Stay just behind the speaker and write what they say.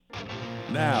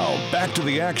Now, back to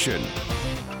the action.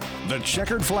 The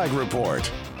Checkered Flag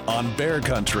Report on Bear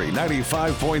Country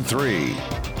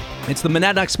 95.3. It's the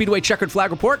Monadnock Speedway Checkered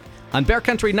Flag Report on Bear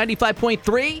Country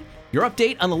 95.3. Your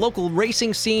update on the local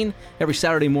racing scene every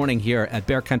Saturday morning here at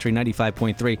Bear Country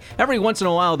 95.3. Every once in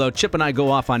a while, though, Chip and I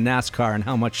go off on NASCAR and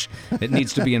how much it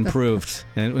needs to be improved.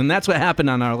 And that's what happened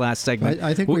on our last segment.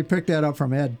 I think we picked that up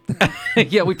from Ed.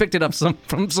 Yeah, we picked it up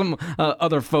from some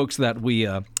other folks that we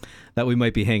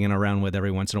might be hanging around with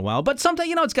every once in a while. But sometime,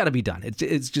 it's got to be done.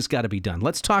 It's just got to be done.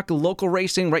 Let's talk local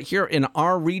racing right here in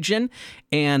our region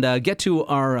and get to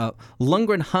our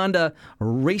Lundgren Honda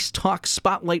Race Talk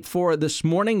Spotlight for this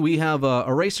morning. We have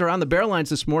a racer on the Bear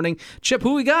Lines this morning. Chip,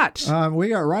 who we got? We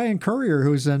got Ryan Courier,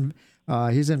 who's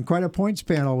he's in quite a points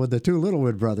panel with the two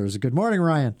Littlewood brothers. Good morning,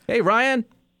 Ryan. Hey, Ryan.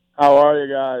 How are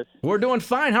you guys? We're doing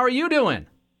fine. How are you doing?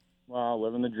 Well,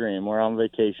 living the dream. We're on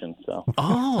vacation, so.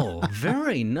 Oh,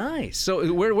 very nice.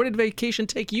 So where did vacation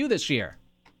take you this year?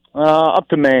 Up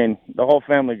to Maine. The whole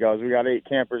family goes. We got 8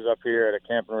 campers up here at a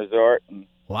camping resort. And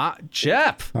Wow,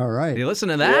 Chip. All right. You listen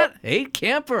to that? Yep. 8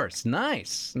 campers.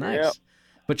 Nice. Yep.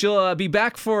 But you'll be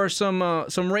back for some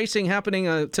racing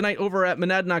happening tonight over at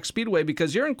Monadnock Speedway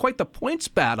because you're in quite the points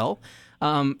battle.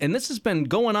 And this has been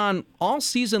going on all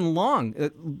season long.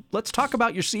 Let's talk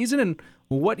about your season and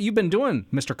what you've been doing,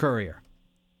 Mr. Courier.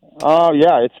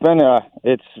 Yeah, it's been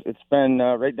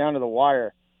right down to the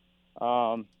wire.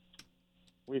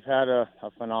 We've had a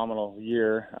phenomenal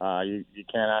year. You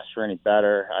can't ask for any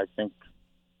better. I think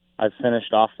I've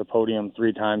finished off the podium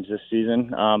 3 times this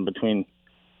season. Between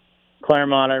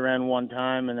Claremont, I ran 1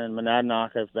 time, and then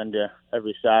Monadnock, I've been to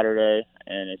every Saturday,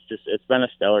 and it's been a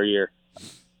stellar year.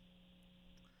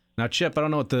 Now, Chip, I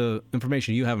don't know what the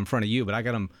information you have in front of you, but I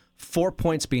got them 4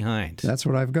 points behind. That's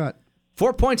what I've got.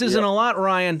 4 points isn't a lot,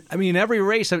 Ryan. I mean, every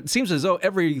race, it seems as though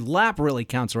every lap really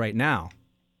counts right now.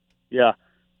 Yeah.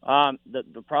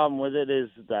 The problem with it is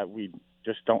that we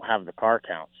just don't have the car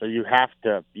count. So you have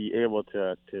to be able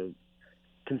to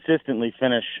consistently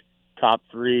finish top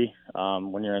 3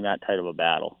 when you're in that tight of a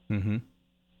battle. Mm-hmm.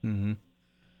 Mm-hmm.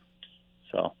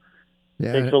 So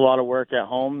Yeah. it takes a lot of work at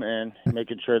home and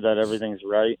making sure that everything's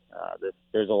right.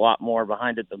 There's a lot more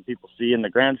behind it than people see in the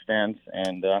grandstands,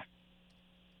 and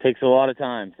takes a lot of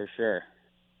time for sure.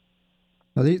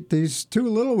 Well, these two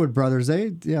Littlewood brothers,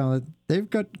 they've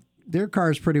got their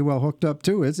cars pretty well hooked up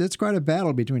too. It's quite a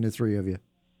battle between the 3 of you.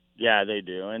 Yeah, they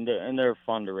do, and they're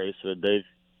fun to race with.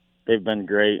 They've been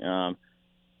great.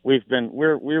 We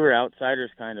were outsiders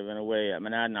kind of in a way at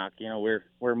Monadnock.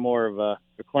 We're more of a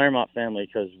Claremont family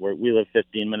because we live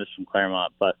 15 minutes from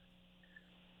Claremont, but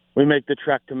we make the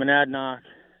trek to Monadnock.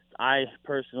 I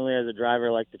personally, as a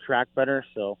driver, like the track better,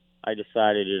 so I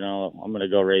decided, I'm going to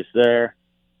go race there.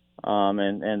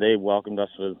 And they welcomed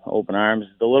us with open arms.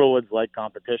 The Littlewoods like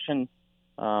competition.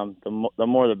 The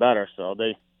more the better. So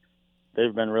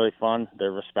they've been really fun.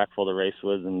 They're respectful to race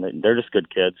with, and they're just good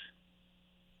kids.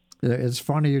 It's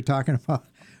funny you're talking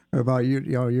about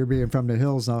you're being from the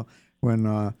hills now.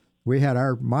 When we had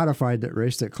our modified that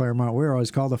raced at Claremont, we were always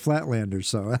called the Flatlanders.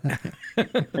 So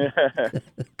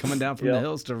coming down from the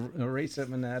hills to race at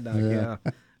Monadnock.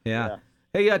 Yeah.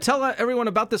 Hey, tell everyone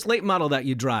about this late model that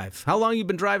you drive. How long have you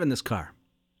been driving this car?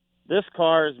 This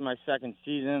car is my second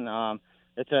season.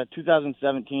 It's a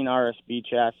 2017 RSB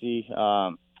chassis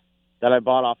that I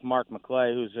bought off Mark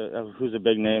McClay, who's a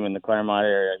big name in the Claremont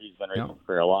area. He's been racing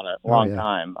for a long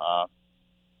time.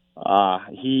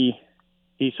 He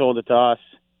sold it to us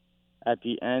at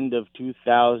the end of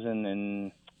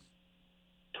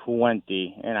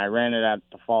 2020, and I ran it at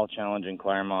the Fall Challenge in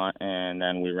Claremont, and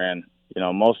then we ran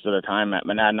most of the time at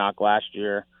Monadnock last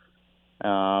year.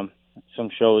 Some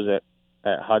shows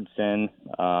at Hudson,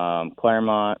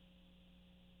 Claremont,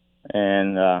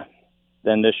 and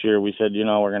then this year we said,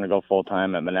 we're going to go full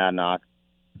time at Monadnock,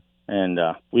 and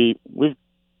we've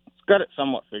got it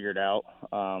somewhat figured out.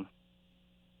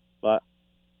 But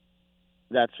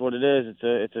that's what it is.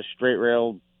 It's a straight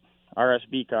rail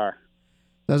RSB car.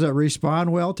 Does it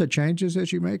respond well to changes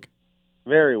that you make?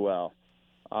 Very well.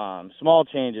 Small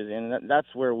changes, and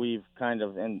that's where we've kind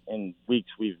of, in weeks,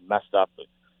 we've messed up.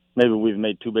 Maybe we've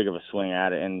made too big of a swing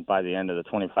at it, and by the end of the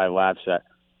 25 laps,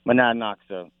 Monadnock's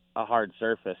a hard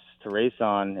surface to race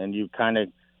on, and you kind of,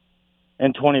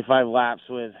 in 25 laps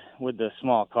with the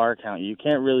small car count, you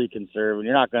can't really conserve, and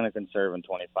you're not going to conserve in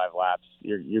 25 laps.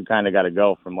 You kind of got to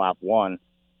go from lap 1.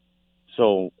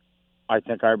 So I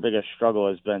think our biggest struggle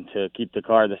has been to keep the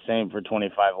car the same for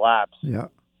 25 laps. Yeah.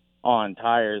 On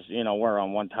tires, we're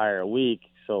on 1 tire a week,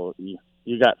 so you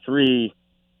got 3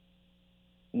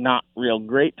 not real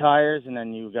great tires, and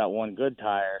then you got 1 good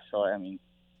tire. So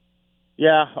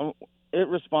it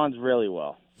responds really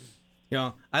well.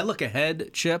 Yeah, I look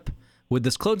ahead, Chip, with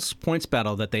this close points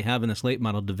battle that they have in this late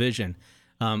model division.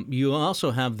 You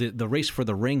also have the race for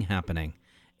the ring happening.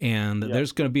 And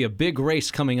there's going to be a big race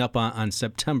coming up on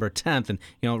September 10th. And,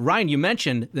 Ryan, you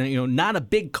mentioned, not a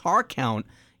big car count,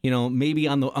 maybe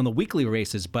on the weekly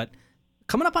races, but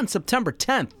coming up on September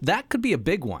 10th, that could be a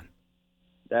big one.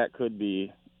 That could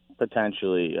be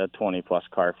potentially a 20-plus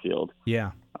car field.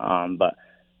 Yeah. But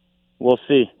we'll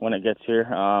see when it gets here.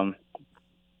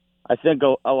 I think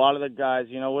a lot of the guys,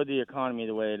 with the economy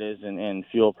the way it is and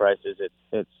fuel prices,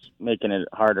 it's making it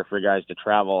harder for guys to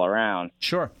travel around.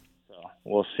 Sure. So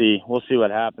we'll see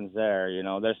what happens there.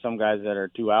 There's some guys that are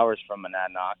 2 hours from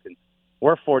Monadnock, and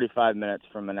we're 45 minutes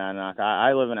from Monadnock.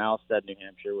 I live in Alstead, New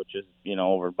Hampshire, which is,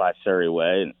 over by Surrey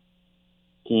Way, and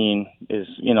Keene is,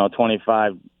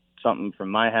 25 something from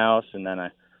my house, and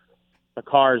then the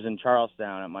car's in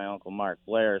Charlestown at my Uncle Mark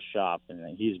Blair's shop,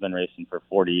 and he's been racing for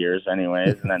 40 years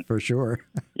anyways. And then For sure.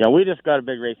 we just got a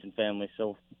big racing family,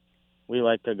 so we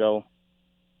like to go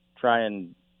try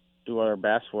and do our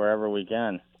best wherever we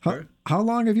can. How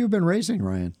long have you been racing,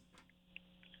 Ryan?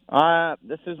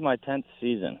 This is my 10th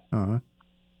season. Uh-huh.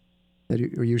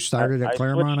 You started at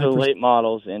Claremont? I switched to late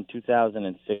models in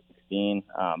 2016.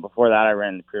 Before that, I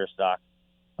ran the pure stock.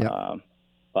 Yeah.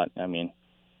 But,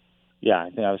 I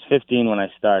think I was 15 when I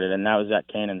started, and that was at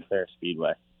Canaan Fair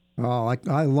Speedway. Oh,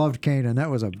 I loved Canaan. That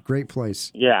was a great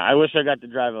place. Yeah, I wish I got to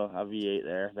drive a V8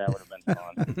 there. That would have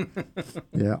been fun.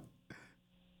 Yeah.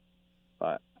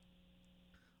 But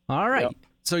all right. Yep.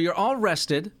 So you're all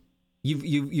rested.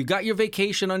 You got your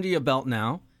vacation under your belt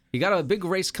now. You got a big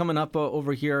race coming up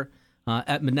over here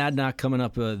at Monadnock coming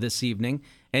up this evening.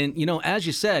 And, as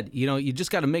you said, you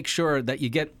just got to make sure that you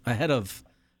get ahead of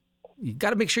 – you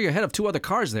got to make sure you're ahead of two other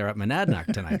cars there at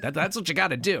Monadnock tonight. That's what you got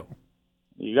to do.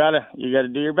 You gotta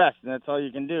do your best, and that's all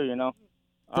you can do.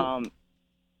 I'm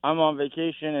on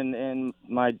vacation, and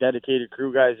my dedicated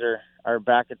crew guys are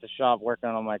back at the shop working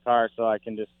on my car, so I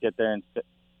can just get there and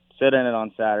sit in it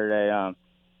on Saturday.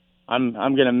 I'm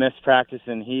gonna miss practice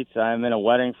and heats. I'm in a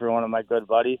wedding for one of my good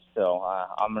buddies, so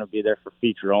I'm gonna be there for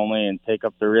feature only and take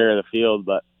up the rear of the field.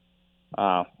 But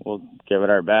we'll give it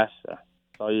our best. That's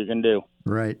all you can do.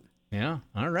 Right. Yeah.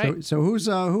 All right. So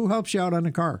who helps you out on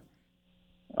the car?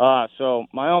 So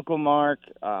my Uncle Mark,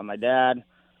 my dad,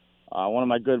 one of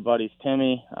my good buddies,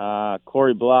 Timmy,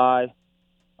 Corey Bly,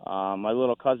 my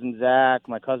little cousin Zach,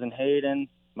 my cousin Hayden,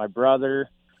 my brother,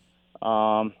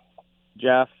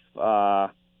 Jeff,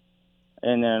 and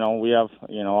then we have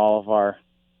all of our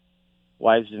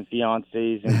wives and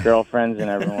fiancés and girlfriends and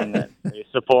everyone that they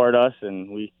support us,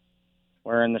 and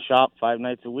we're in the shop 5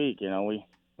 nights a week.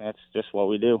 That's just what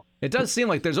we do. It does seem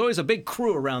like there's always a big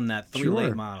crew around that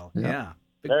late model. Yeah.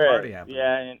 Big party happening.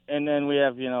 Yeah, and then we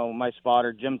have, my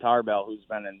spotter, Jim Tarbell, who's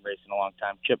been in racing a long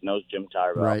time. Chip knows Jim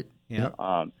Tarbell. Right. Yeah.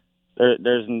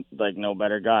 There's no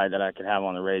better guy that I could have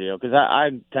on the radio, because I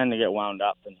tend to get wound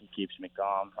up, and he keeps me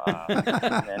calm.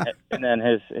 And then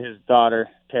his daughter,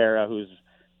 Tara, who's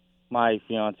my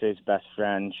fiance's best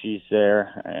friend, she's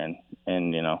there. And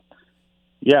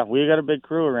we got a big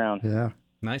crew around. Yeah.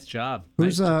 Nice job.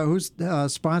 Who's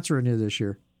sponsoring you this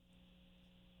year?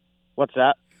 What's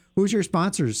that? Who's your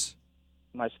sponsors?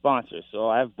 My sponsors. So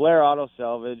I have Blair Auto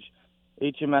Salvage,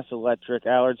 HMS Electric,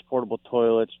 Allard's Portable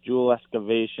Toilets, Jewel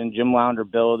Excavation, Jim Lounder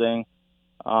Building,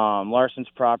 Larson's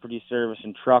Property Service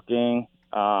and Trucking,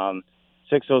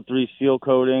 603 Seal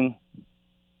Coating,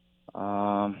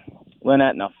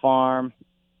 Lynetna Farm.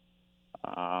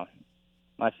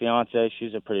 My fiance,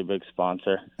 she's a pretty big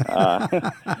sponsor.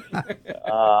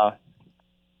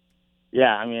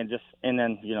 And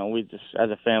then, we just, as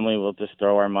a family, we'll just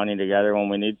throw our money together when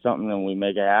we need something and we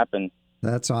make it happen.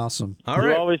 That's awesome. All right.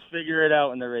 You always figure it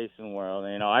out in the racing world.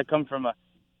 I come from a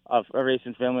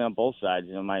racing family on both sides.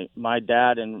 My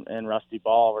dad and Rusty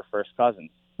Ball were first cousins.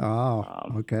 Oh,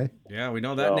 okay. Yeah, we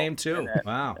know that name too.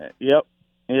 Wow. Yep.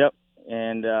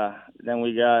 And then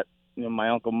we got my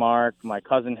Uncle Mark, my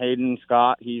cousin Hayden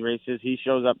Scott. He races. He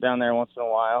shows up down there once in a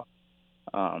while.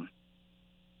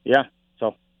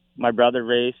 So my brother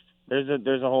raced. There's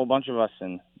a whole bunch of us,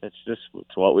 and it's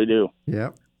what we do.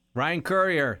 Yep. Ryan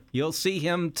Courier, you'll see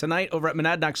him tonight over at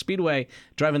Monadnock Speedway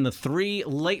driving the 3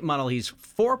 late model. He's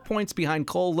 4 points behind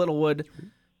Cole Littlewood.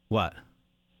 What?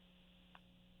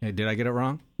 Hey, did I get it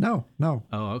wrong? No. Oh,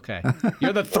 okay.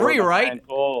 You're the 3, right?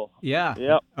 Cole. Yeah.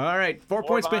 Yep. All right. 4 4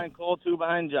 points behind Cole, 2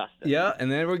 behind Justin. Yeah,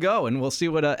 and there we go. And we'll see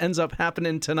what ends up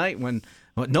happening tonight when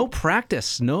no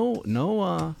practice,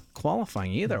 no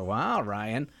qualifying either. Wow,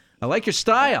 Ryan. I like your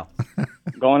style.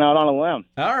 Going out on a limb.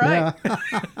 All right.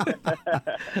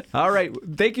 All right.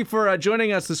 Thank you for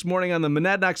joining us this morning on the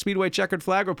Monadnock Speedway Checkered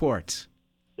Flag Report.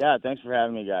 Yeah, thanks for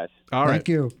having me, guys. All right. Thank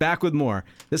you. Back with more.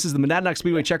 This is the Monadnock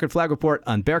Speedway Checkered Flag Report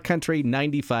on Bear Country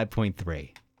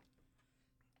 95.3.